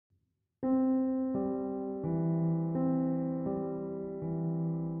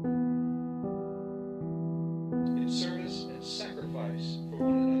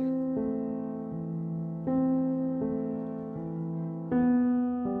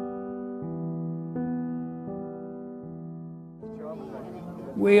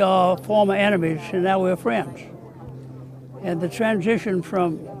We are former enemies, and now we're friends. And the transition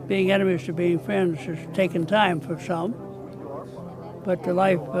from being enemies to being friends has taken time for some. But the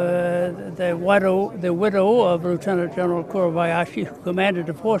widow of Lieutenant General Kuribayashi, who commanded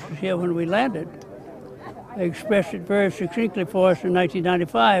the forces here when we landed, expressed it very succinctly for us in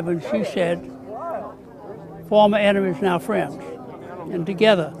 1995, and she said, "Former enemies, now friends. And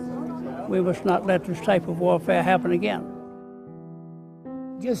together, we must not let this type of warfare happen again."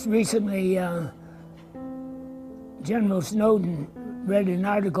 Just recently, General Snowden read an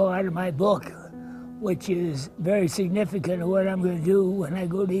article out of my book, which is very significant of what I'm going to do when I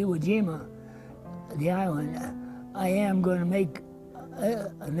go to Iwo Jima, the island. I am going to make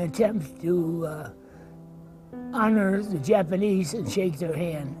an attempt to honor the Japanese and shake their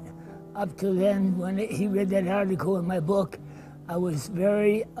hand. Up to then, when he read that article in my book, I was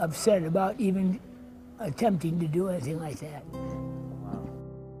very upset about even attempting to do anything like that.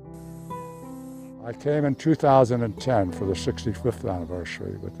 I came in 2010 for the 65th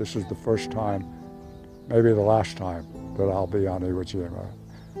anniversary, but this is the first time, maybe the last time, that I'll be on Iwo Jima.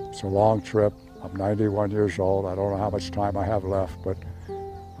 It's a long trip. I'm 91 years old. I don't know how much time I have left, but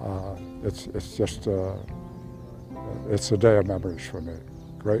it's just, it's a day of memories for me.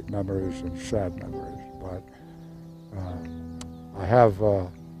 Great memories and sad memories. But I have,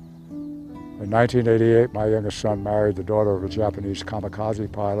 in 1988, my youngest son married the daughter of a Japanese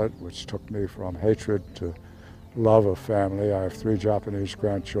kamikaze pilot, which took me from hatred to love of family. I have 3 Japanese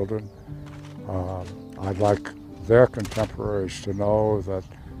grandchildren. I'd like their contemporaries to know that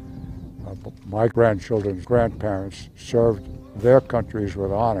my grandchildren's grandparents served their countries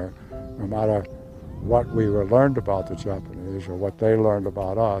with honor, no matter what we learned about the Japanese or what they learned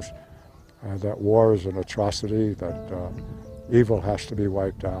about us, that war is an atrocity, that evil has to be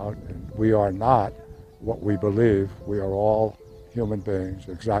wiped out, and we are not what we believe. We are all human beings,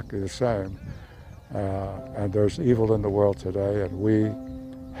 exactly the same, and there's evil in the world today, and we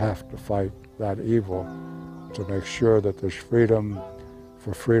have to fight that evil to make sure that there's freedom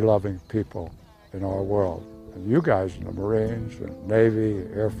for free-loving people in our world. And you guys in the Marines, the Navy,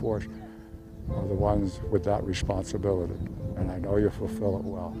 Air Force, are the ones with that responsibility, and I know you fulfill it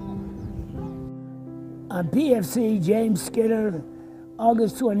well. On PFC, James Skinner,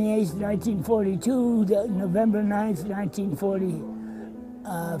 August 28, 1942, to November 9,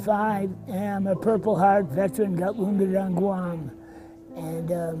 1945, and I'm a Purple Heart veteran, got wounded on Guam.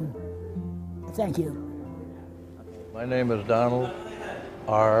 And thank you. My name is Donald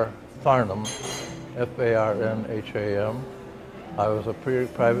R. Farnham, F-A-R-N-H-A-M. I was a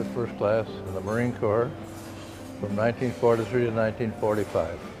private first class in the Marine Corps from 1943 to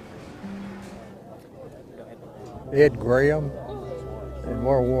 1945. Ed Graham, in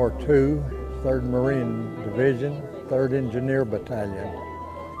World War II, 3rd Marine Division, 3rd Engineer Battalion.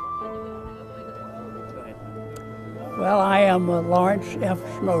 Well, I am Lawrence F.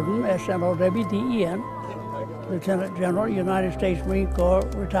 Snowden, S-N-O-W-D-E-N, Lieutenant General, United States Marine Corps,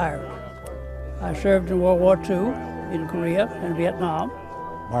 retired. I served in World War II in Korea and Vietnam.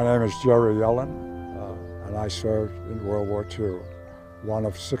 My name is Jerry Yellen, and I served in World War II, one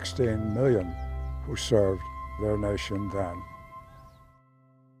of 16 million who served their nation then.